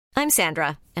I'm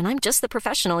Sandra, and I'm just the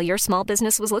professional your small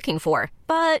business was looking for.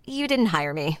 But you didn't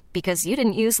hire me because you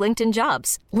didn't use LinkedIn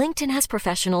Jobs. LinkedIn has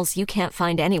professionals you can't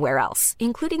find anywhere else,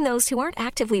 including those who aren't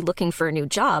actively looking for a new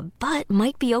job, but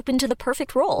might be open to the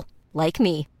perfect role, like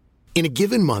me. In a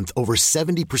given month, over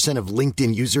 70% of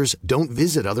LinkedIn users don't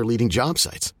visit other leading job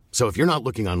sites. So if you're not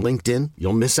looking on LinkedIn,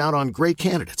 you'll miss out on great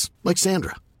candidates like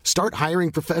Sandra. Start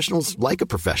hiring professionals like a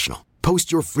professional.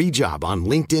 Post your free job on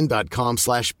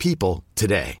linkedin.com/people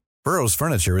today. Burrow's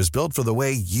furniture is built for the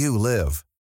way you live.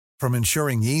 From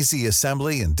ensuring easy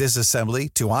assembly and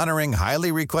disassembly to honoring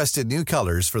highly requested new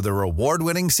colors for their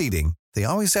award-winning seating, they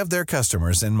always have their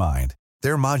customers in mind.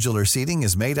 Their modular seating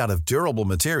is made out of durable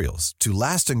materials to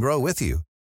last and grow with you.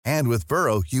 And with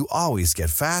Burrow, you always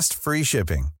get fast, free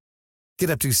shipping.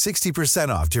 Get up to 60%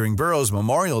 off during Burrow's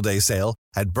Memorial Day sale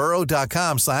at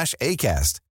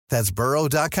burrow.com/ACAST. That's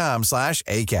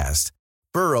burrow.com/ACAST.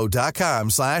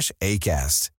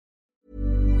 burrow.com/ACAST.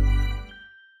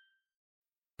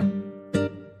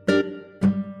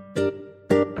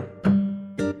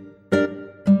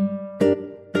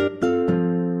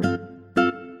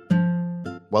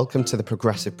 Welcome to the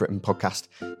Progressive Britain podcast.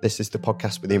 This is the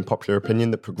podcast with the unpopular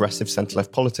opinion that progressive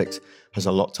centre-left politics has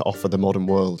a lot to offer the modern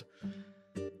world.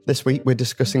 This week, we're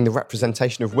discussing the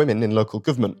representation of women in local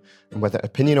government and whether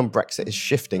opinion on Brexit is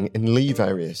shifting in Leave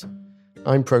areas.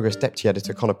 I'm Progress Deputy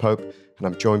Editor Conor Pope, and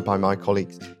I'm joined by my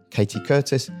colleagues Katie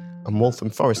Curtis and Waltham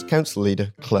Forest Council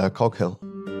Leader Claire Coghill.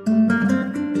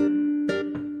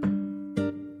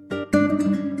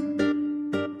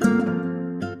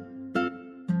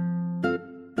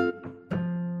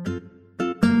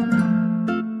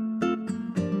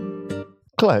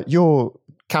 Claire, your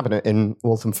cabinet in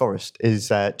Waltham Forest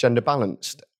is gender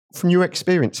balanced. From your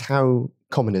experience, how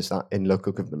common is that in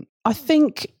local government? I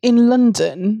think in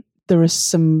London, there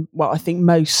is I think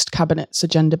most cabinets are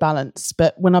gender balanced.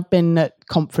 But when I've been at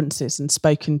conferences and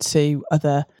spoken to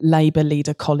other Labour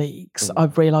leader colleagues,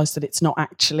 I've realised that it's not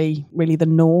actually really the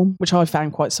norm, which I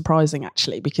found quite surprising,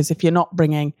 actually, because if you're not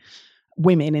bringing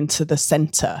women into the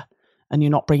centre and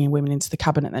you're not bringing women into the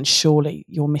cabinet, then surely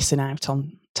you're missing out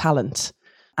on talent.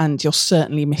 And you're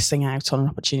certainly missing out on an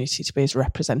opportunity to be as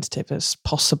representative as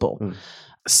possible.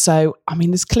 So, I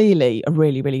mean, there's clearly a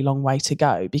really, really long way to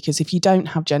go, because if you don't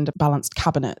have gender balanced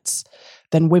cabinets,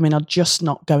 then women are just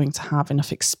not going to have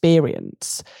enough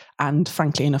experience and,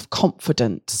 frankly, enough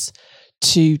confidence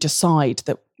to decide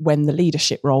that when the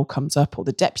leadership role comes up or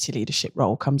the deputy leadership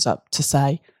role comes up, to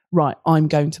say, right, I'm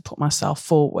going to put myself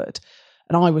forward.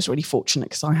 And I was really fortunate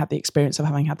because I had the experience of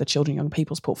having had the Children and Young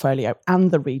People's portfolio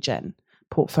and the Regen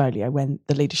portfolio when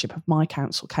the leadership of my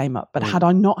council came up. But had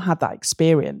I not had that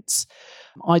experience,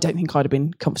 I don't think I'd have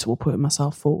been comfortable putting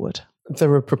myself forward.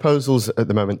 There are proposals at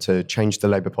the moment to change the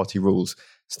Labour Party rules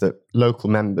so that local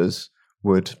members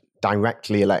would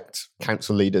directly elect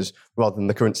council leaders rather than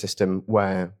the current system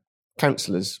where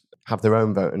councillors have their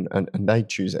own vote and they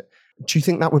choose it. Do you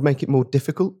think that would make it more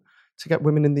difficult to get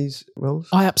women in these roles?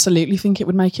 I absolutely think it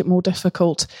would make it more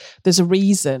difficult. There's a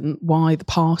reason why the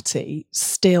party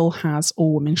still has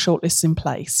all women shortlists in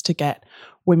place to get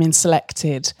women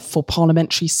selected for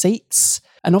parliamentary seats.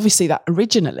 And obviously that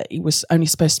originally was only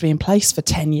supposed to be in place for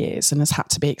 10 years and has had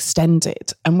to be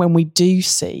extended. And when we do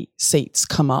see seats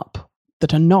come up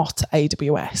that are not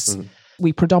AWS,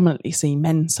 we predominantly see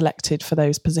men selected for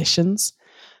those positions.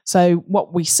 So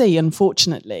what we see,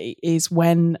 unfortunately, is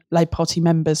when Labour Party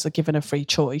members are given a free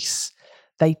choice,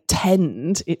 they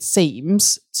tend, it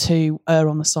seems, to err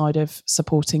on the side of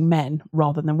supporting men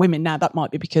rather than women. Now, that might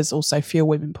be because also fewer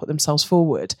women put themselves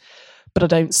forward, but I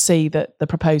don't see that the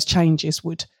proposed changes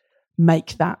would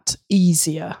make that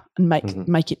easier and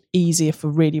make it easier for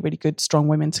really, really good, strong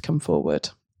women to come forward.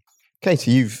 Katie,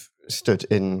 you've stood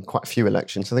in quite a few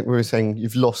elections. I think we were saying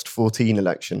you've lost 14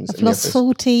 elections. I've lost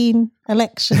 14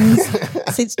 elections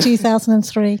since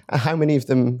 2003. How many of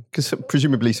them, because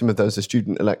presumably some of those are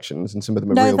student elections and some of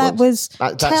them are real No, that ones. was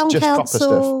That's town just proper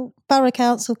council, stuff. borough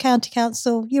council, county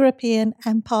council, European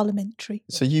and parliamentary.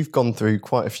 So you've gone through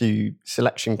quite a few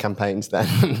selection campaigns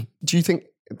then. Do you think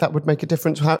that would make a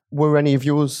difference? Were any of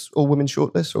yours all women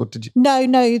shortlists, or did you?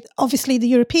 No. Obviously, the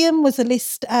European was a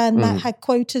list, and that had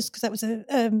quotas because that was a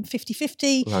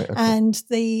 50-50, Right, okay. and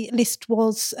the list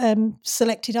was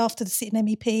selected after the sitting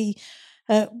MEP.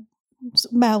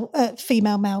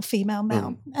 Female, male,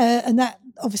 and that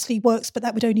obviously works, but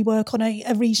that would only work on a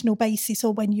regional basis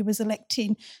or when you was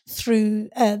electing through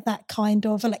that kind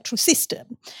of electoral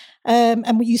system.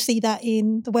 And you see that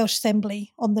in the Welsh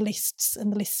Assembly on the lists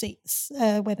and the list seats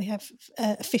where they have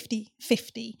a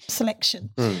 50-50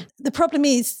 selection. The problem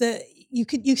is that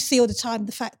you see all the time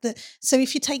the fact that, so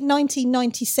if you take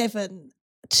 1997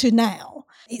 to now,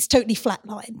 it's totally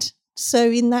flatlined.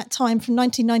 So in that time, from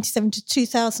 1997 to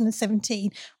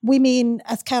 2017, women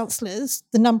as councillors,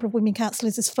 the number of women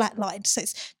councillors has flatlined. So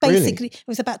it's basically, It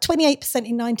was about 28%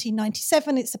 in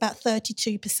 1997. It's about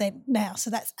 32% now. So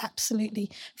that's absolutely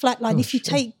flatlined. If you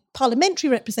take parliamentary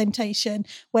representation,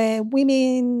 where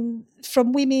women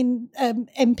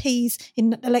MPs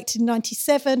elected in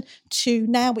 97 to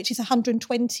now, which is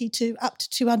 120 to up to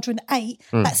 208,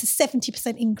 that's a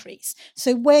 70% increase.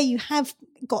 So where you have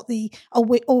got the all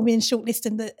women shortlist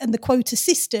and the quota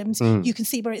systems, you can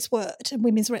see where it's worked. And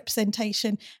women's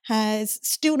representation has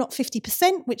still not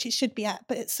 50%, which it should be at,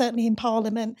 but it's certainly in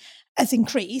Parliament has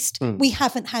increased. We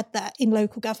haven't had that in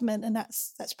local government, and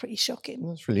that's pretty shocking.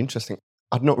 Well, that's really interesting.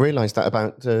 I'd not realised that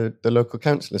about the local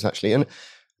councillors, actually. And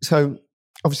so,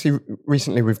 obviously,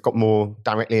 recently we've got more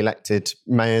directly elected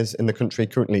mayors in the country.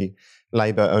 Currently,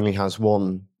 Labour only has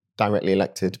one directly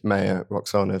elected mayor,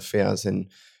 Roxana Fiaz in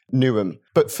Newham.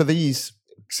 But for these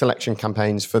selection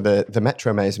campaigns, for the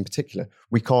Metro mayors in particular,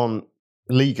 we can't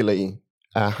legally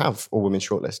have all women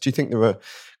shortlists. Do you think there are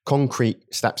concrete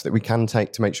steps that we can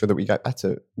take to make sure that we get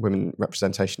better women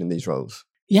representation in these roles?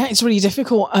 Yeah, it's really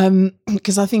difficult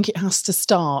because I think it has to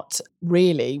start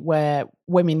really where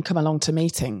women come along to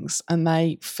meetings and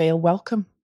they feel welcome.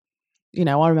 You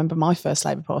know, I remember my first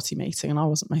Labour Party meeting and I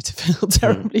wasn't made to feel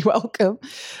terribly welcome.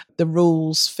 The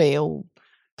rules feel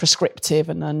prescriptive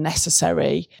and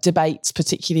unnecessary. Debates,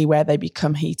 particularly where they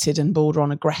become heated and border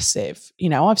on aggressive. You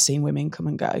know, I've seen women come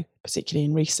and go, particularly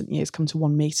in recent years, come to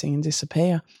one meeting and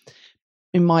disappear.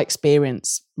 In my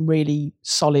experience, really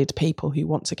solid people who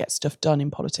want to get stuff done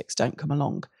in politics don't come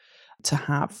along to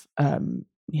have,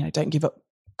 don't give up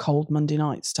cold Monday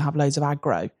nights to have loads of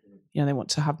aggro. You know, they want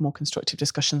to have more constructive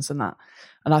discussions than that.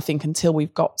 And I think until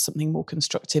we've got something more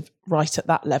constructive right at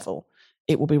that level,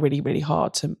 it will be really, really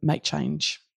hard to make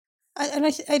change. And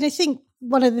I think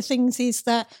one of the things is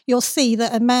that you'll see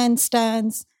that a man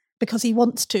stands because he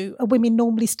wants to. A woman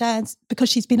normally stands because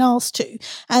she's been asked to,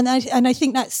 and I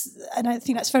think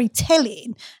that's very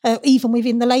telling, even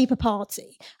within the Labour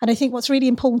Party. And I think what's really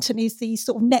important is these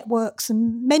sort of networks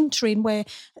and mentoring, where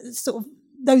sort of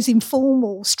those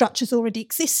informal structures already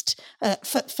exist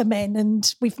for men,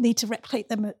 and we need to replicate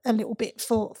them a little bit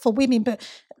for women. But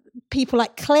people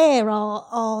like Claire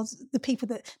are the people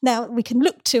that now we can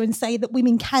look to and say that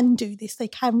women can do this. They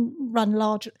can run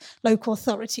large local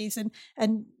authorities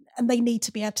and they need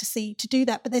to be able to do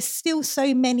that. But there's still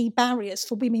so many barriers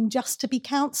for women just to be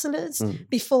councillors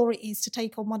before it is to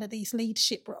take on one of these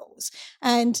leadership roles.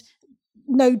 And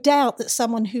no doubt that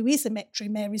someone who is a Metro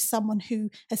Mayor is someone who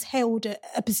has held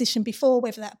a position before,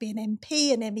 whether that be an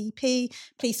MP, an MEP,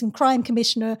 Police and Crime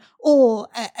Commissioner, or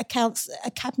a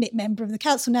cabinet member of the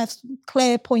council. Now,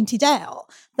 Claire pointed out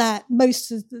that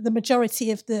most of the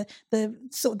majority of the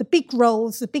sort of the big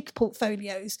roles, the big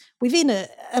portfolios within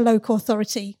a local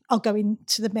authority are going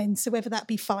to the men. So whether that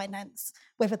be finance,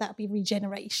 whether that be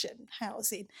regeneration,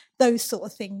 housing, those sort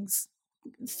of things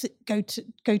go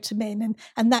to men,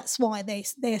 and that's why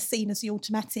they're seen as the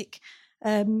automatic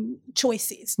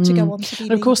choices to go on to be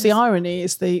leaders. Of course, the irony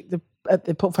is the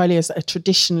portfolios that are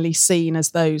traditionally seen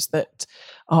as those that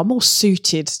are more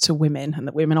suited to women and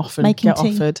that women often get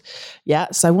offered. Yeah,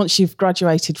 so once you've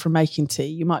graduated from making tea,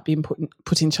 you might be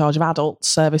put in charge of adult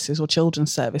services or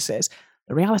children's services.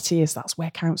 The reality is that's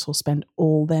where councils spend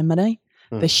all their money.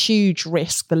 The huge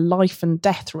risk, the life and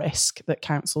death risk that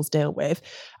councils deal with,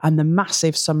 and the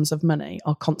massive sums of money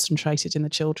are concentrated in the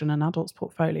children and adults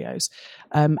portfolios.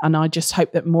 And I just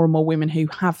hope that more and more women who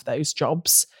have those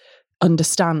jobs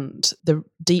understand the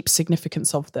deep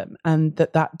significance of them, and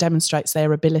that demonstrates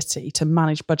their ability to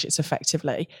manage budgets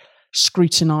effectively,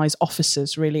 scrutinise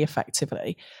officers really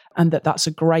effectively, and that's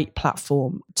a great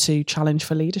platform to challenge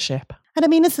for leadership. And I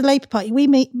mean, as the Labour Party,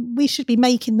 we should be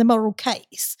making the moral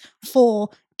case for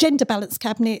gender balanced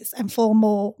cabinets and for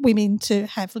more women to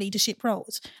have leadership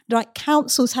roles. Like,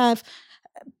 councils have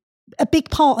a big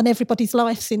part on everybody's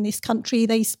lives in this country.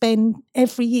 They spend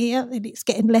every year, and it's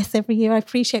getting less every year, I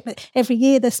appreciate, but every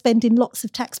year they're spending lots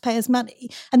of taxpayers' money.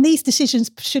 And these decisions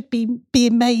should be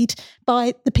being made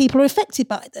by the people who are affected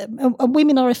by them. And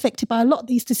women are affected by a lot of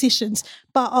these decisions,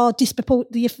 but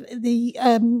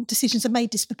the decisions are made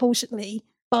disproportionately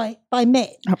by men.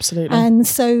 Absolutely. And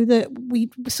so that we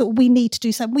need to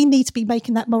do something. We need to be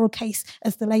making that moral case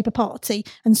as the Labour Party,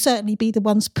 and certainly be the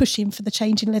ones pushing for the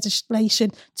change in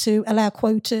legislation to allow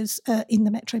quotas in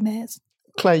the Metro Mayors.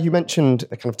 Claire, you mentioned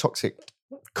a kind of toxic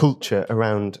culture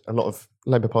around a lot of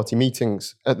Labour Party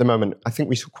meetings at the moment. I think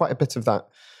we saw quite a bit of that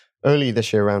early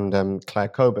this year around Claire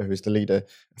Kober, who is the leader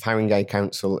of Haringey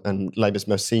Council and Labour's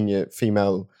most senior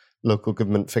female local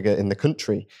government figure in the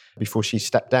country before she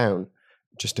stepped down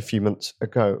just a few months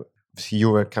ago. Obviously,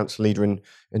 you're a council leader in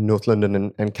North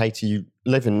London, and Katie, you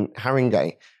live in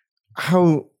Haringey.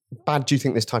 How bad do you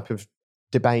think this type of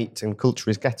debate and culture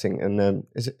is getting, and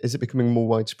is it becoming more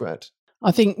widespread?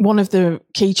 I think one of the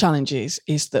key challenges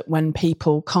is that when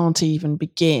people can't even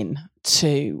begin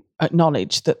to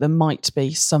acknowledge that there might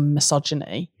be some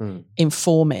misogyny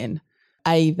informing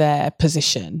A, their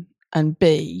position, and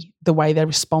B, the way they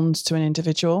respond to an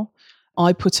individual.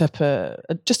 I put up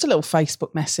just a little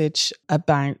Facebook message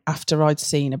about after I'd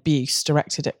seen abuse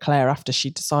directed at Claire after she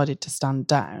decided to stand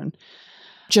down,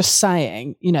 just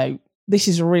saying, this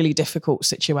is a really difficult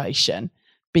situation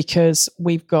because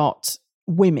we've got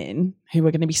women who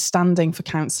are going to be standing for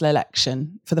council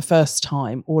election for the first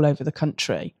time all over the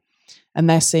country, and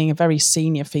they're seeing a very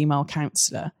senior female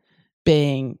councillor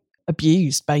being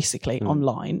abused basically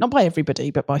online, not by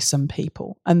everybody, but by some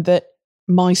people. And that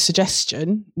my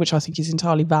suggestion, which I think is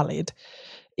entirely valid,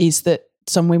 is that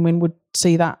some women would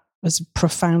see that as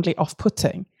profoundly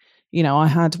off-putting. I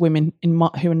had women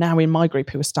who are now in my group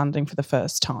who were standing for the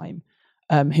first time,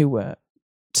 who were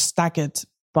staggered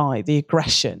by the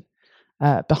aggression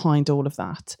behind all of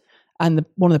that. And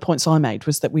one of the points I made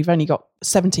was that we've only got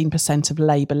 17% of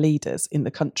Labour leaders in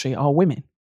the country are women.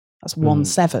 That's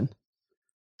 1/7.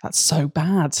 That's so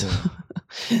bad.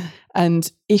 Yeah.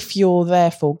 And if you're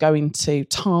therefore going to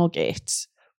target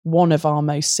one of our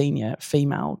most senior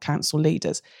female council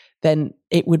leaders, then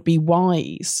it would be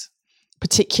wise,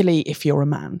 particularly if you're a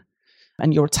man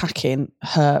and you're attacking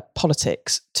her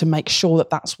politics, to make sure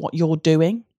that that's what you're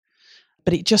doing.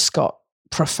 But it just got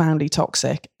profoundly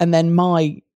toxic. And then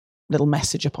my little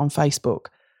message up on Facebook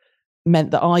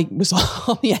meant that I was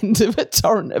on the end of a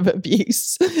torrent of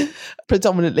abuse,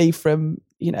 predominantly from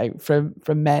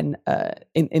men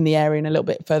in the area and a little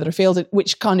bit further afield,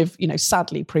 which kind of,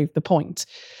 sadly proved the point.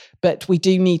 But we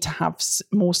do need to have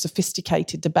more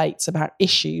sophisticated debates about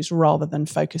issues rather than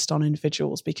focused on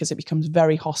individuals, because it becomes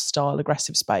very hostile,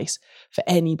 aggressive space for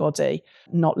anybody,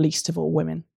 not least of all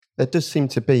women. There does seem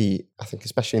to be, I think,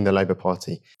 especially in the Labour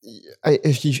Party,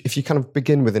 if you kind of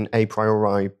begin with an a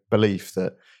priori belief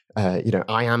that,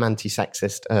 I am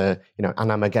anti-sexist,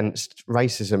 and I'm against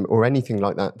racism or anything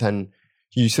like that, then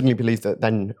you suddenly believe that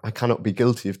then I cannot be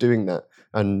guilty of doing that.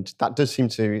 And that does seem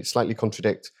to slightly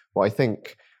contradict what I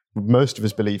think most of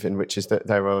us believe in, which is that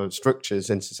there are structures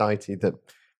in society that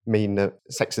mean that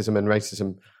sexism and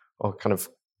racism are kind of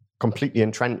completely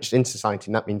entrenched in society.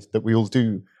 And that means that we all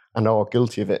do and are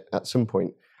guilty of it at some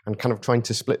point. And kind of trying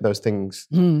to split those things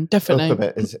definitely up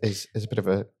a bit is a bit of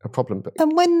a problem. But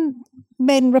and when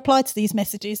men reply to these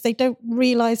messages, they don't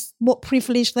realise what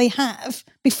privilege they have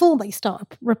before they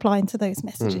start replying to those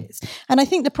messages. And I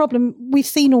think the problem, we've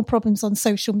seen all problems on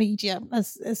social media,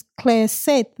 as Claire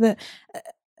said, that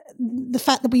the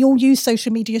fact that we all use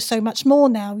social media so much more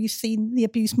now, you've seen the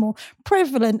abuse more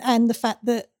prevalent, and the fact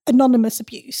that anonymous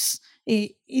abuse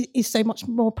is so much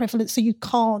more prevalent. So you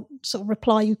can't sort of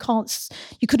reply, you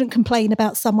couldn't complain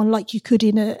about someone like you could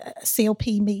in a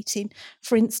CLP meeting,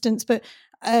 for instance. But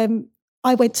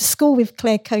I went to school with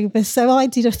Claire Covers, so I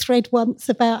did a thread once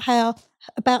about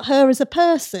her as a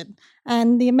person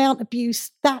and the amount of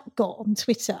abuse that got on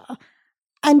Twitter.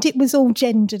 And it was all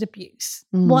gendered abuse.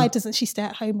 Why doesn't she stay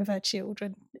at home with her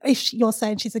children? If you're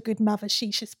saying she's a good mother,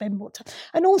 she should spend more time.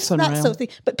 And also that sort of thing.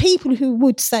 But people who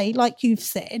would say, like you've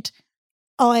said,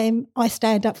 I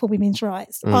stand up for women's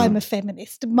rights. I'm a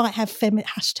feminist. Might have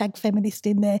hashtag feminist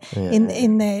in their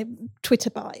in their Twitter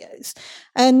bios.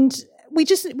 And we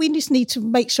just need to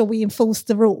make sure we enforce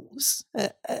the rules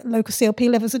at local CLP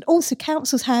levels. And also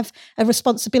councils have a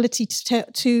responsibility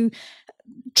to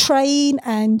train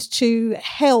and to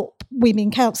help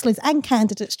women councillors and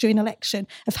candidates during election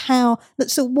of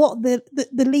what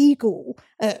the legal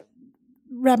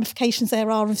ramifications there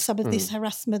are of some of this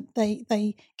harassment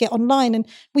they get online. And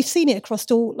we've seen it across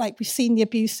all, like we've seen the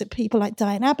abuse that people like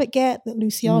Diane Abbott get, that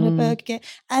Luciana Berg get,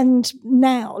 and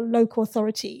now local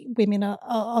authority women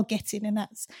are getting, and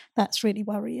that's really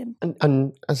worrying.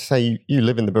 And as I say, you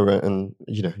live in the borough, and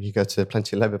you go to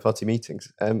plenty of Labour Party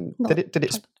meetings.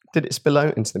 Did it spill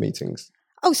out into the meetings?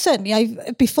 Oh, certainly.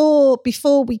 Before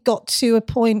we got to a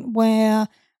point where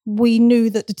we knew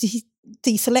that the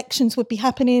deselections would be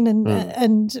happening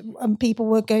and people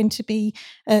were going to be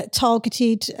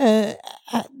targeted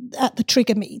at the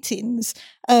trigger meetings.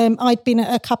 I'd been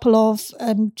at a couple of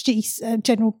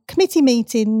general committee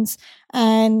meetings,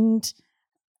 and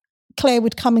Claire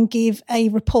would come and give a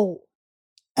report.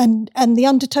 And the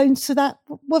undertones to that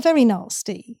were very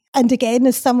nasty. And again,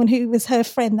 as someone who was her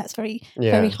friend, that's very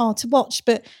hard to watch.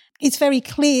 But it's very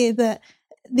clear that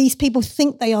these people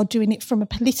think they are doing it from a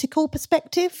political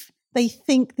perspective. They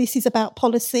think this is about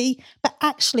policy, but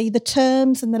actually the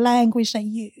terms and the language they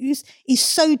use is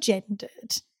so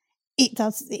gendered. It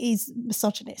is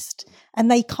misogynist,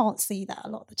 and they can't see that a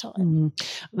lot of the time.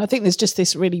 And I think there's just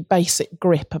this really basic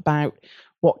grip about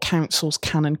what councils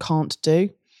can and can't do.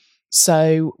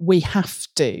 So we have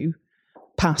to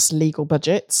pass legal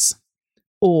budgets,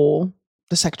 or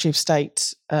the Secretary of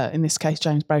State, in this case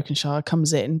James Brokenshire,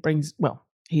 comes in,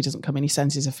 he doesn't come in, he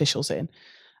sends his officials in.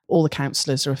 All the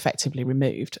councillors are effectively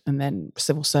removed, and then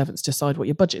civil servants decide what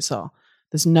your budgets are.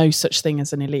 There's no such thing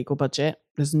as an illegal budget.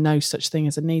 There's no such thing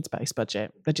as a needs-based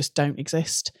budget. They just don't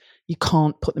exist. You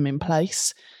can't put them in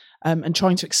place. And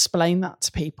trying to explain that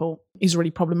to people is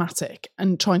really problematic.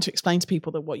 And trying to explain to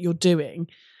people that what you're doing,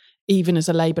 even as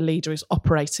a Labour leader, is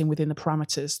operating within the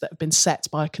parameters that have been set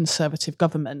by a Conservative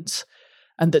government,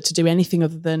 and that to do anything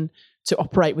other than to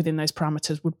operate within those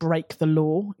parameters would break the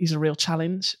law is a real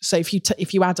challenge. So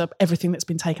if you add up everything that's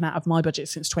been taken out of my budget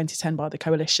since 2010 by the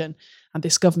coalition and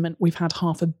this government, we've had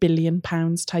 £500 million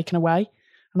taken away.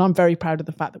 And I'm very proud of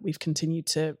the fact that we've continued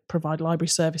to provide library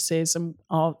services, and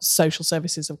our social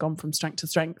services have gone from strength to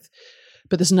strength.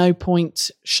 But there's no point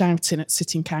shouting at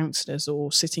sitting councillors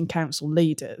or sitting council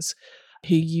leaders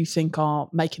who you think are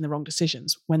making the wrong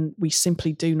decisions when we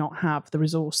simply do not have the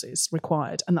resources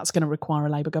required. And that's going to require a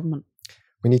Labour government.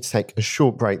 We need to take a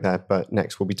short break there, but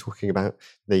next we'll be talking about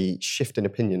the shift in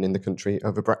opinion in the country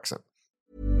over Brexit.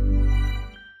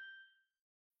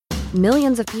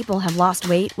 Millions of people have lost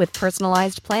weight with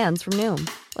personalized plans from Noom.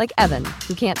 Like Evan,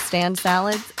 who can't stand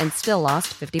salads and still lost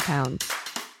 50 pounds.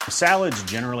 Salads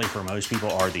generally for most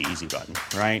people are the easy button,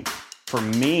 right? For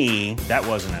me, that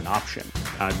wasn't an option.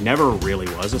 I never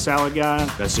really was a salad guy.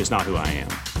 That's just not who I am.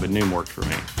 But Noom worked for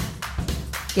me.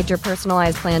 Get your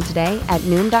personalized plan today at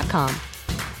Noom.com.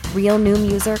 Real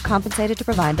Noom user compensated to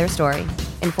provide their story.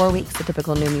 In 4 weeks, the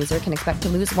typical Noom user can expect to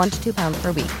lose 1 to 2 pounds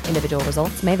per week. Individual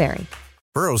results may vary.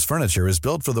 Burrow's furniture is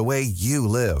built for the way you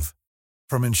live.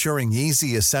 From ensuring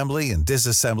easy assembly and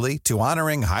disassembly to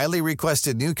honoring highly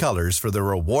requested new colors for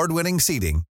their award-winning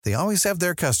seating, they always have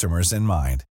their customers in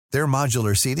mind. Their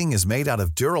modular seating is made out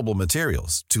of durable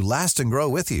materials to last and grow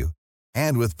with you.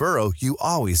 And with Burrow, you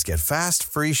always get fast,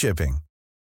 free shipping.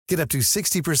 Get up to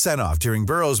 60% off during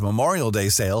Burrow's Memorial Day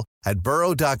sale at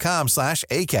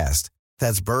burrow.com/ACAST.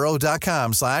 That's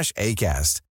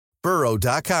burrow.com/ACAST.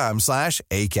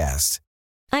 burrow.com/ACAST.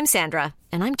 I'm Sandra,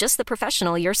 and I'm just the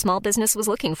professional your small business was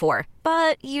looking for.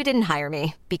 But you didn't hire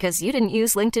me because you didn't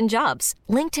use LinkedIn Jobs.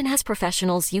 LinkedIn has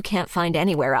professionals you can't find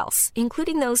anywhere else,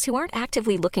 including those who aren't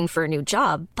actively looking for a new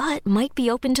job, but might be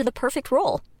open to the perfect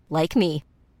role, like me.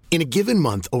 In a given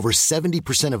month, over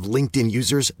 70% of LinkedIn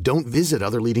users don't visit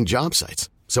other leading job sites.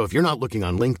 So if you're not looking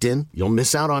on LinkedIn, you'll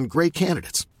miss out on great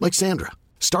candidates like Sandra.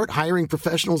 Start hiring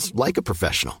professionals like a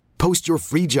professional. Post your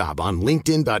free job on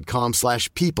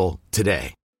linkedin.com/people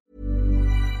today.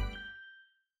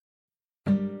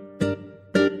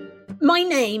 My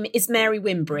name is Mary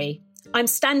Wimbury. I'm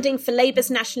standing for Labour's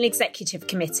National Executive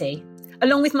Committee.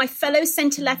 Along with my fellow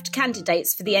centre-left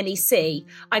candidates for the NEC,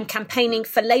 I'm campaigning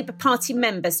for Labour Party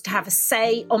members to have a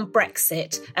say on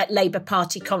Brexit at Labour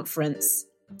Party conference.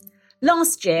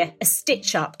 Last year, a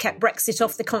stitch-up kept Brexit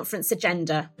off the conference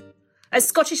agenda. At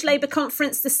Scottish Labour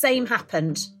conference, the same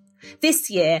happened.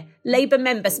 This year, Labour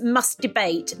members must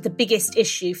debate the biggest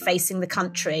issue facing the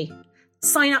country.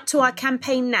 Sign up to our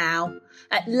campaign now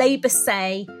at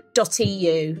laboursay.eu.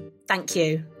 Thank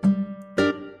you.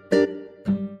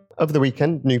 Over the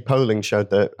weekend, new polling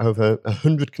showed that over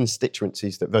 100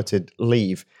 constituencies that voted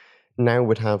Leave now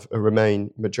would have a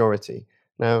Remain majority.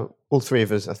 Now, all three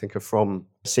of us, I think, are from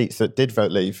seats that did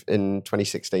vote Leave in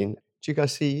 2016. Do you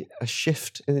guys see a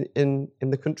shift in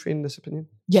the country in this opinion?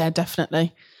 Yeah,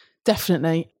 definitely.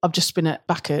 Definitely. I've just been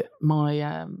back at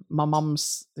my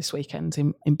mum's this weekend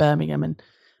in Birmingham, and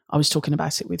I was talking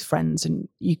about it with friends, and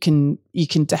you can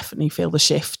definitely feel the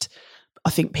shift. I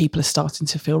think people are starting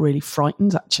to feel really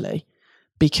frightened, actually,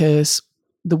 because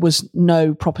there was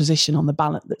no proposition on the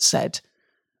ballot that said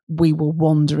we will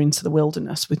wander into the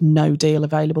wilderness with no deal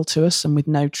available to us and with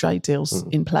no trade deals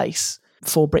in place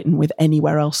for Britain with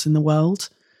anywhere else in the world.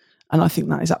 And I think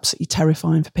that is absolutely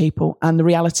terrifying for people. And the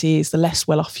reality is the less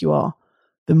well off you are,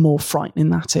 the more frightening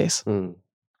that is.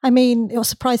 I mean, it'll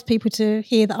surprise people to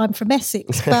hear that I'm from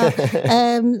Essex, but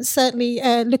certainly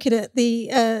looking at the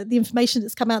information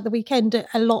that's come out the weekend,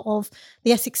 a lot of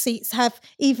the Essex seats have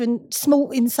even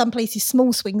small, in some places,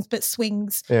 small swings, but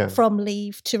swings from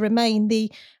Leave to Remain.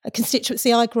 The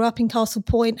constituency I grew up in, Castle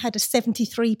Point, had a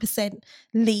 73%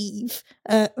 Leave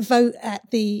vote at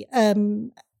the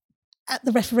at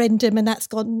the referendum, and that's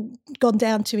gone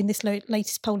down to, in this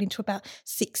latest polling, to about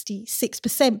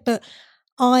 66%. But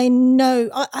I know,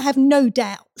 I have no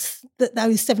doubts that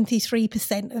those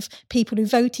 73% of people who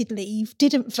voted Leave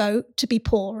didn't vote to be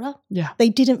poorer. Yeah. They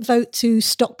didn't vote to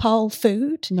stockpile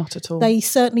food. Not at all. They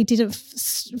certainly didn't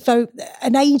vote,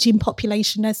 an ageing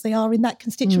population as they are in that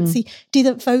constituency,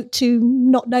 didn't vote to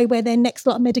not know where their next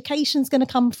lot of medication is going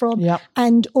to come from,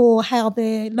 and or how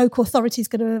their local authority is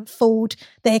going to afford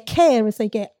their care as they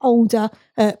get older,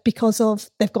 because of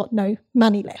they've got no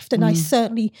money left. And I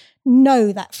certainly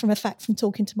know that from a fact from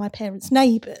talking to my parents'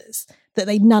 neighbours, that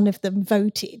none of them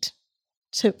voted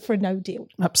for a no deal.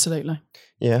 Absolutely.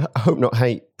 Yeah, Hope Not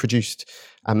Hate produced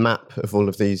a map of all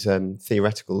of these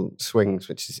theoretical swings,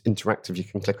 which is interactive. You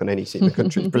can click on any seat in the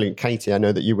country. It's brilliant. Katie, I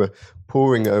know that you were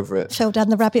poring over it. Fell down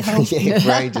the rabbit hole. Yeah,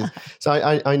 for ages. So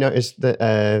I noticed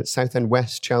that Southend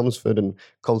West, Chelmsford and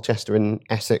Colchester in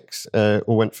Essex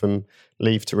all went from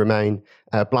Leave to Remain.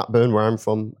 Blackburn, where I'm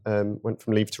from, went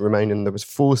from Leave to Remain, and there was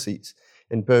 4 seats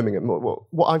in Birmingham.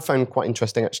 What I found quite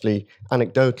interesting, actually,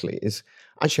 anecdotally, is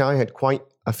actually I had quite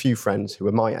a few friends who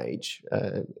were my age,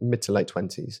 mid to late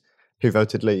 20s, who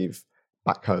voted Leave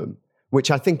back home,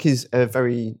 which I think is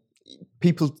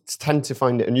people tend to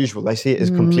find it unusual. They see it as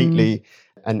completely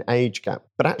an age gap.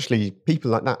 But actually,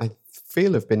 people like that, I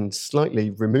feel, have been slightly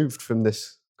removed from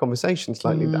this conversation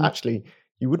slightly, that actually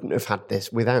you wouldn't have had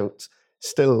this without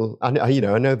still, I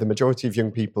know the majority of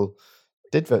young people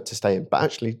did vote to stay in, but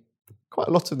actually quite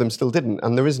a lot of them still didn't.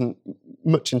 And there isn't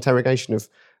much interrogation of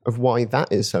why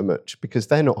that is so much, because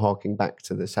they're not harking back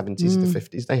to the 70s, the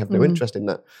 50s. They have no interest in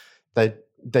that.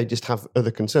 They just have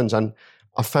other concerns. And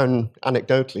I found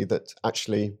anecdotally that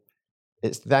actually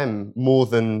it's them more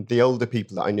than the older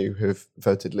people that I knew who've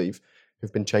voted Leave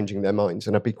who've been changing their minds.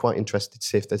 And I'd be quite interested to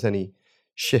see if there's any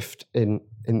shift in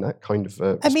that kind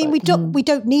of I mean, we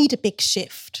don't need a big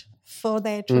shift for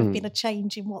there to have been a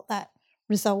change in what that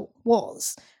result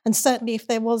was. And certainly if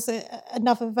there was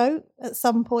another vote at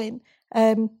some point,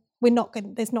 there's not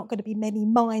going to be many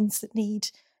minds that need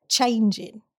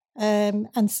changing.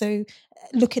 And so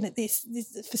looking at this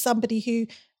for somebody who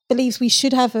believes we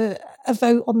should have a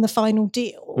vote on the final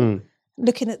deal,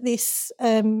 looking at this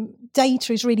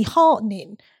data is really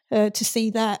heartening to see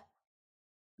that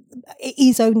it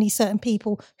is only certain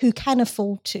people who can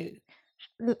afford to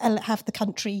have the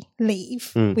country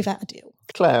leave without a deal.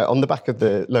 Claire, on the back of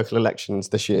the local elections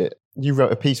this year, you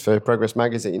wrote a piece for Progress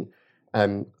magazine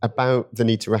about the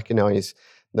need to recognise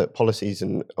that policies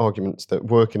and arguments that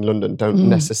work in London don't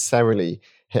necessarily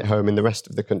hit home in the rest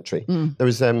of the country. There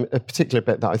was a particular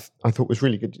bit that I thought was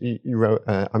really good. You wrote,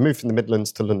 I moved from the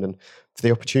Midlands to London for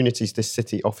the opportunities this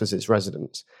city offers its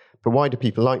residents. But why do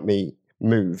people like me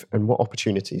move, and what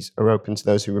opportunities are open to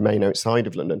those who remain outside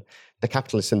of London? The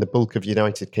capitalists in the bulk of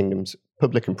United Kingdom's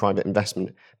public and private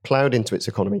investment ploughed into its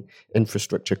economy,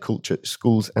 infrastructure, culture,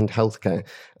 schools and healthcare,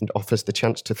 and offers the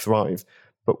chance to thrive.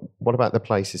 But what about the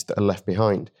places that are left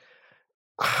behind?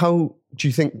 How do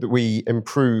you think that we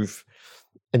improve,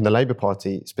 in the Labour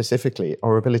Party specifically,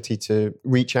 our ability to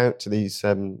reach out to these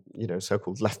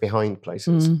so-called left behind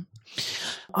places?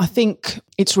 I think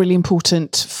it's really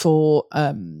important for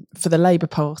the Labour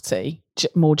Party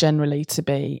more generally to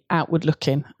be outward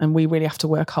looking, and we really have to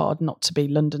work hard not to be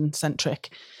London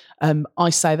centric. I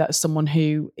say that as someone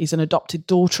who is an adopted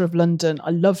daughter of London.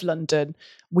 I love London.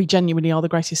 We genuinely are the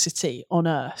greatest city on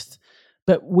earth.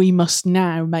 But we must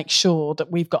now make sure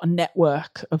that we've got a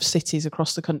network of cities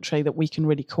across the country that we can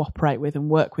really cooperate with and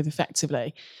work with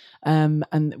effectively.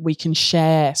 And we can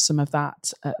share some of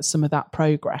that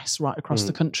progress right across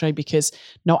the country, because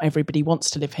not everybody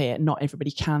wants to live here. Not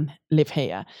everybody can live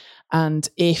here. And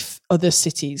if other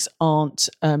cities aren't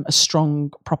a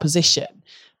strong proposition,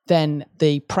 then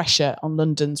the pressure on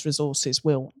London's resources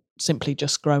will simply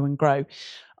just grow and grow.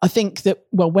 I think that,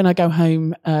 when I go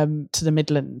home to the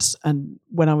Midlands, and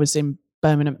when I was in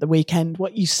Birmingham at the weekend,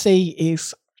 what you see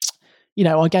is,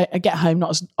 I get home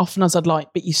not as often as I'd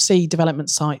like, but you see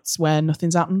development sites where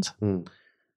nothing's happened. And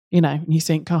you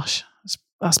think, gosh,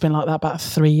 that's been like that about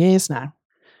 3 years now.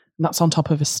 And that's on top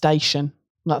of a station.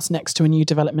 That's next to a new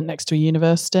development, next to a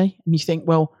university. And you think,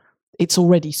 well, it's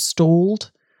already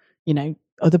stalled.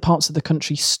 Other parts of the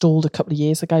country stalled a couple of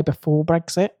years ago before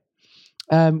Brexit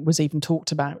was even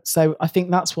talked about. So I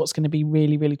think that's what's going to be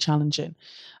really, really challenging.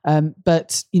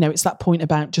 But, it's that point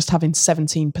about just having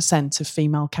 17% of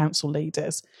female council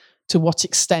leaders. To what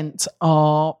extent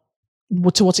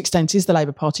is the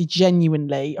Labour Party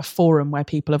genuinely a forum where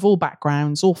people of all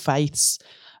backgrounds, all faiths,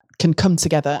 can come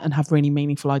together and have really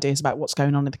meaningful ideas about what's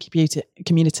going on in the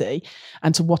community?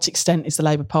 And to what extent is the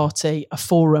Labour Party a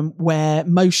forum where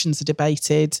motions are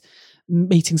debated,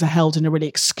 meetings are held in a really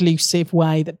exclusive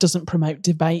way that doesn't promote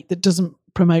debate, that doesn't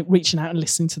promote reaching out and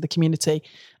listening to the community,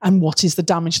 and what is the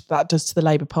damage that does to the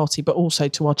Labour Party, but also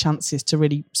to our chances to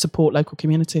really support local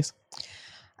communities.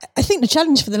 I think the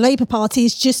challenge for the Labour Party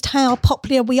is just how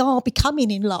popular we are becoming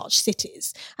in large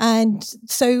cities. And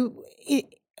so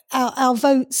our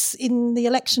votes in the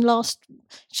election last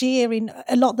year in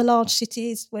a lot of the large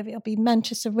cities, whether it'll be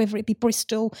Manchester, whether it be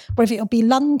Bristol, whether it'll be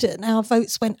London, our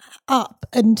votes went up.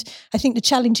 And I think the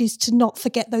challenge is to not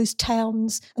forget those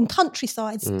towns and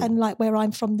countrysides and like where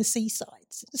I'm from, the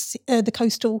seasides, the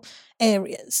coastal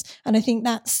areas. And I think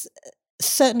that's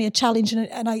certainly a challenge,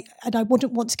 and I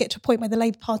wouldn't want to get to a point where the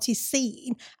Labour Party is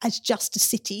seen as just a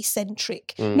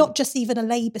city-centric, not just even a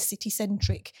Labour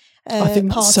city-centric I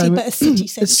think party, but a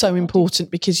city-centric. It's so party.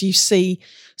 important, because you see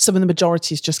some of the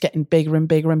majorities just getting bigger and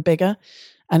bigger and bigger,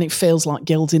 and it feels like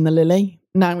gilding the lily.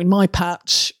 Now, in my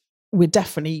patch,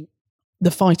 the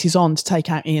fight is on to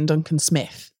take out Ian Duncan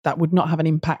Smith. That would not have an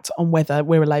impact on whether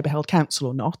we're a Labour-held council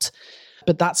or not,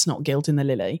 but that's not gilding the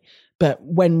lily. But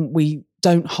when we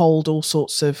don't hold all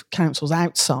sorts of councils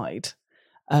outside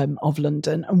of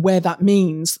London, and where that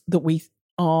means that we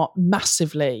are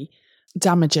massively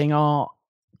damaging our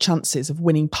chances of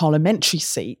winning parliamentary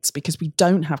seats, because we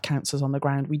don't have councillors on the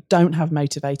ground, we don't have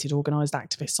motivated, organised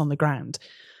activists on the ground,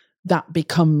 that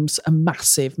becomes a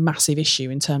massive, massive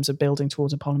issue in terms of building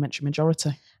towards a parliamentary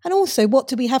majority. And also, what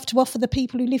do we have to offer the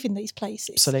people who live in these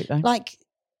places? Absolutely. Like,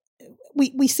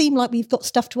 we seem like we've got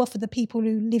stuff to offer the people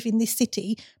who live in this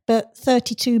city, but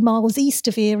 32 miles east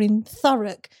of here in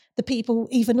Thurrock, the people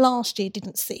even last year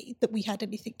didn't see that we had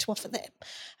anything to offer them.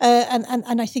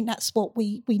 And I think that's what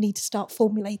we need to start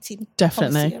formulating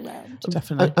policy around.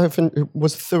 Definitely. I think,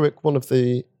 was Thurrock one of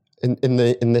the in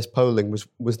this polling,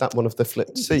 was that one of the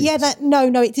flipped seats? Yeah,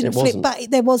 no, it didn't flip, wasn't.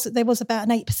 but there was about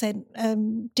an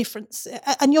 8% difference.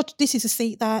 And this is a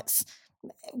seat that's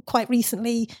quite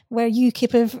recently where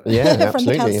UKIP have from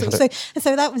the council.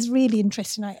 So that was really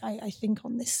interesting, I think,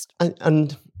 on this.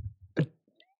 And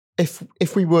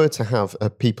if we were to have a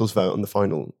people's vote on the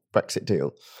final Brexit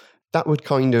deal, that would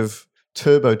kind of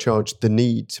turbocharge the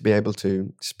need to be able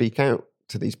to speak out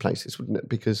to these places, wouldn't it?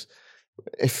 Because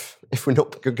if we're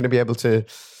not going to be able to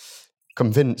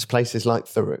convince places like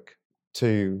Thurrock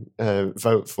to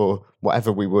vote for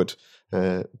whatever we would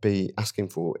be asking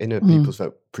for in a people's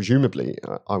vote, presumably,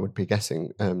 I would be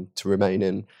guessing, to remain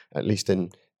in, at least in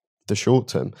the short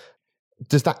term.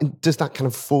 Does that kind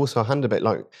of force our hand a bit?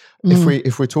 Like,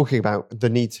 if we're talking about the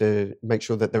need to make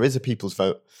sure that there is a people's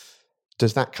vote,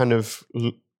 does that kind of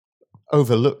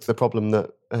overlook the problem that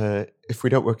if we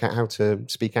don't work out how to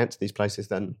speak out to these places,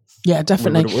 then yeah,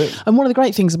 definitely. we wouldn't win? And one of the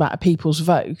great things about a people's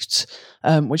vote,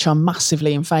 which I'm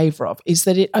massively in favour of, is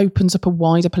that it opens up a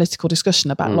wider political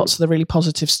discussion about lots of the really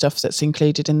positive stuff that's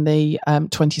included in the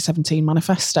 2017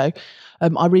 manifesto.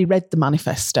 I reread the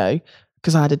manifesto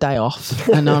because I had a day off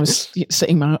and I was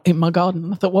sitting in my garden,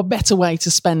 and I thought, what better way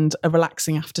to spend a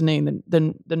relaxing afternoon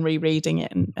than rereading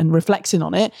it and reflecting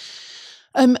on it.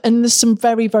 And there's some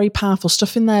very, very powerful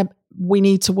stuff in there. We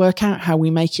need to work out how we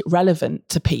make it relevant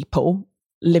to people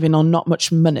living on not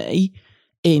much money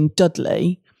in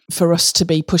Dudley for us to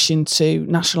be pushing to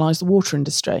nationalise the water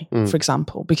industry, for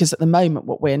example. Because at the moment,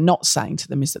 what we're not saying to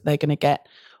them is that they're going to get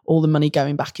all the money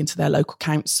going back into their local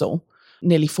council.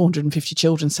 Nearly 450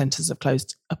 children's centres have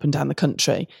closed up and down the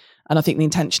country. And I think the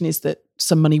intention is that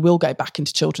some money will go back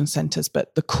into children's centres,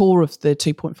 but the core of the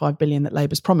 2.5 billion that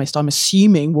Labour's promised, I'm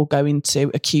assuming, will go into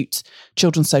acute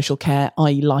children's social care,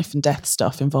 i.e. life and death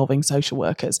stuff involving social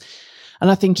workers.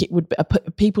 And I think it would be, a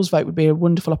people's vote would be a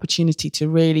wonderful opportunity to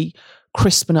really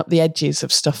crispen up the edges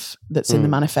of stuff that's in the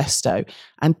manifesto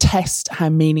and test how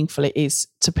meaningful it is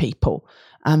to people,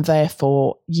 and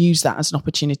therefore use that as an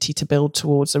opportunity to build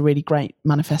towards a really great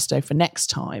manifesto for next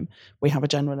time we have a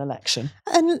general election.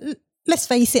 And let's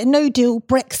face it, a no-deal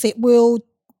Brexit will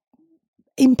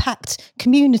impact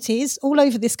communities all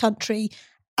over this country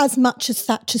as much as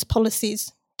Thatcher's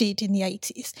policies did in the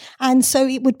 80s. And so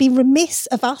it would be remiss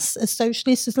of us as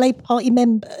socialists, as Labour Party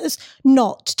members,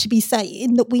 not to be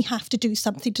saying that we have to do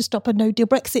something to stop a no-deal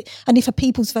Brexit. And if a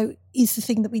people's vote is the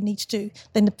thing that we need to do,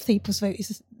 then the people's vote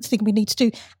is the thing we need to do.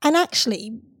 And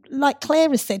actually, like Claire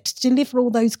has said, to deliver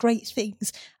all those great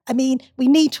things, I mean, we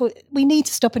need to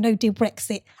stop a no-deal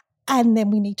Brexit, and then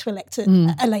we need to elect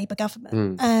a Labour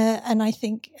government. And I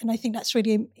think that's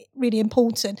really, really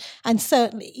important. And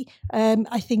certainly,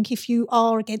 I think if you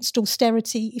are against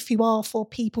austerity, if you are for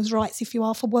people's rights, if you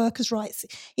are for workers' rights,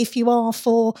 if you are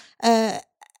for a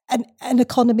an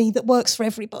economy that works for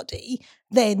everybody,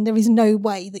 then there is no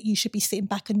way that you should be sitting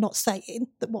back and not saying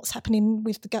that what's happening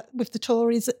with the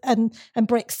Tories and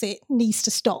Brexit needs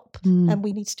to stop, and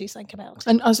we need to do something about it.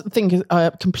 And I think I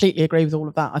completely agree with all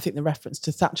of that. I think the reference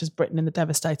to Thatcher's Britain and the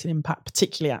devastating impact,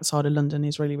 particularly outside of London,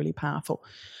 is really, really powerful.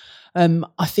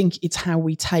 I think it's how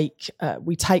we take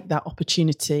that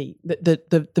opportunity,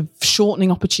 the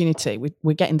shortening opportunity.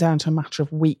 We're getting down to a matter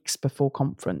of weeks before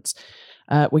conference.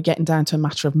 We're getting down to a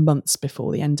matter of months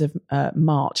before the end of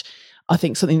March. I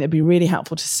think something that would be really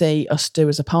helpful to see us do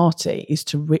as a party is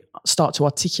to start to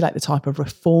articulate the type of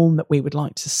reform that we would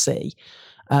like to see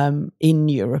in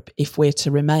Europe if we're to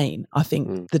remain. I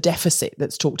think the deficit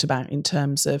that's talked about in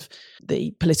terms of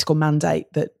the political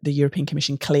mandate that the European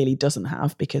Commission clearly doesn't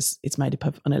have because it's made up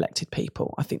of unelected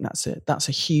people, I think that's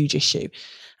a huge issue,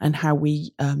 and how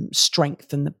we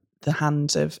strengthen the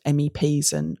hands of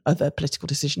MEPs and other political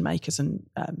decision makers and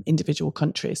individual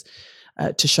countries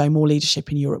to show more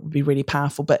leadership in Europe would be really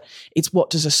powerful. But it's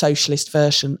what does a socialist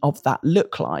version of that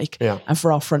look like? Yeah. And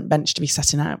for our front bench to be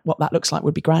setting out what that looks like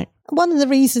would be great. One of the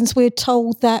reasons we're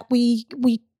told that we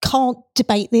can't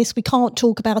debate this, we can't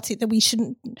talk about it, that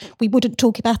we wouldn't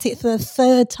talk about it for the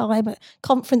third time at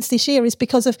conference this year is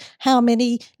because of how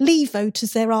many Leave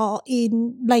voters there are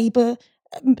in Labour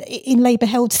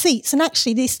held seats. And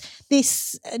actually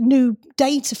this new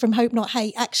data from Hope Not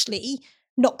Hate actually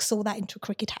knocks all that into a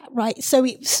cricket hat, right? So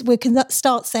we can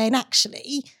start saying,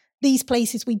 actually, these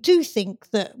places we do think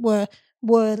that were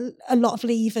a lot of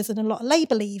Leavers and a lot of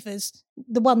Labour Leavers,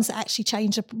 the ones that actually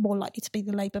change are more likely to be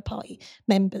the Labour Party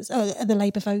members, the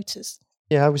Labour voters.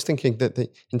 Yeah, I was thinking that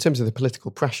in terms of the political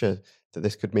pressure that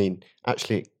this could mean,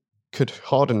 actually it could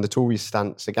harden the Tories'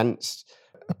 stance against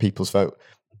a people's vote,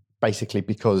 basically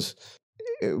because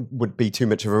it would be too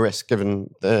much of a risk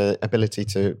given the ability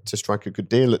to strike a good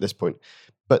deal at this point.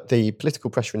 But the political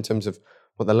pressure in terms of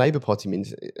what the Labour Party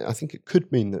means, I think it could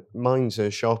mean that minds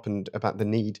are sharpened about the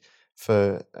need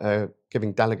for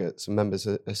giving delegates and members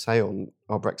a say on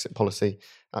our Brexit policy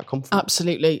at conference.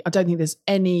 Absolutely. I don't think there's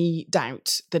any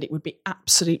doubt that it would be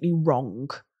absolutely wrong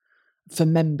for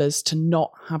members to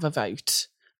not have a vote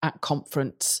at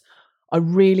conference. I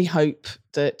really hope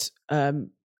that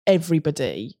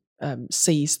everybody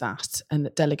sees that and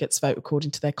that delegates vote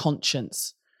according to their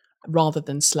conscience rather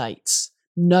than slates,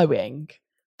 knowing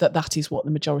that is what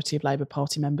the majority of Labour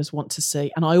Party members want to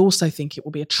see. And I also think it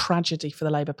will be a tragedy for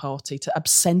the Labour Party to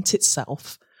absent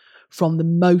itself from the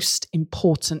most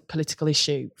important political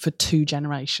issue for 2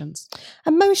 generations.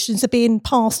 And motions are being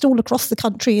passed all across the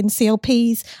country in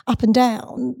CLPs up and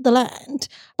down the land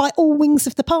by all wings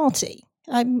of the party.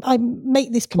 I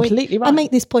make this point. Completely right. I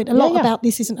make this point a lot about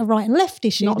this isn't a right and left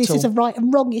issue. This is a right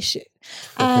and wrong issue,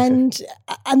 and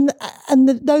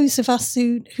those of us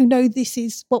who know this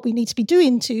is what we need to be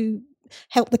doing to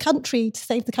help the country, to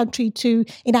save the country, to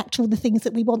enact all the things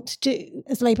that we want to do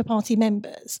as Labour Party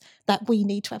members, that we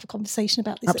need to have a conversation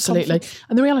about this. Absolutely.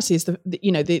 And the reality is that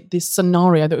this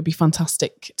scenario that would be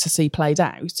fantastic to see played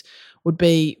out would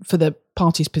be for the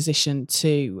party's position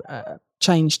to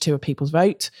change to a people's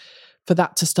vote, for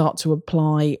that to start to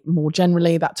apply more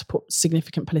generally, that to put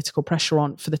significant political pressure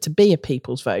on for there to be a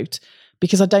people's vote,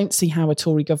 because I don't see how a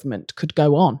Tory government could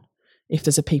go on if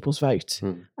there's a people's vote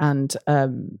and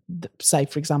say,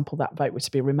 for example, that vote were to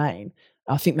be Remain.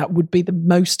 I think that would be the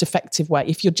most effective way.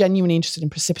 If you're genuinely interested in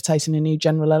precipitating a new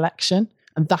general election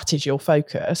and that is your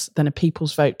focus, then a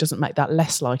people's vote doesn't make that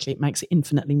less likely, it makes it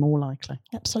infinitely more likely.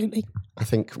 Absolutely. I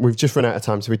think we've just run out of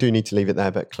time, so we do need to leave it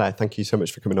there. But Claire, thank you so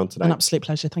much for coming on today. An absolute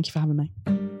pleasure. Thank you for having me.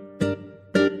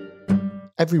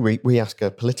 Every week we ask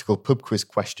a political pub quiz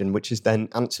question, which is then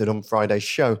answered on Friday's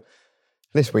show.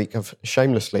 This week I've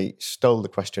shamelessly stole the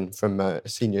question from a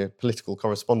senior political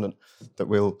correspondent that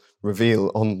we'll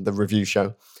reveal on the review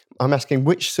show. I'm asking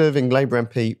which serving Labour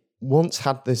MP once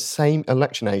had the same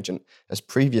election agent as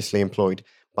previously employed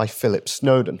by Philip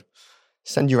Snowden.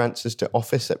 Send your answers to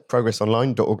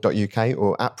office@progressonline.org.uk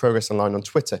or @progressonline on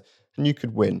Twitter, and you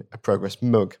could win a Progress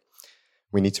mug.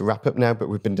 We need to wrap up now, but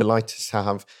we've been delighted to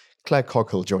have Claire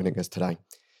Coghill joining us today.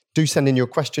 Do send in your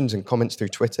questions and comments through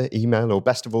Twitter, email, or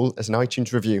best of all, as an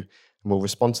iTunes review, and we'll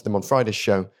respond to them on Friday's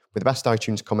show with the best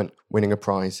iTunes comment winning a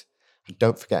prize. And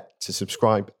don't forget to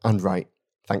subscribe and rate.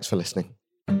 Thanks for listening.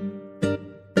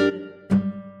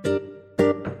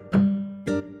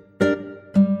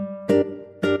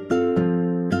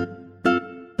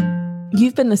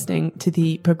 You've been listening to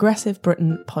the Progressive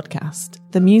Britain podcast.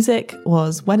 The music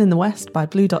was When in the West by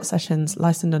Blue Dot Sessions,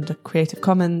 licensed under Creative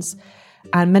Commons.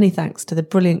 And many thanks to the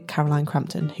brilliant Caroline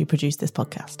Crampton who produced this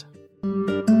podcast.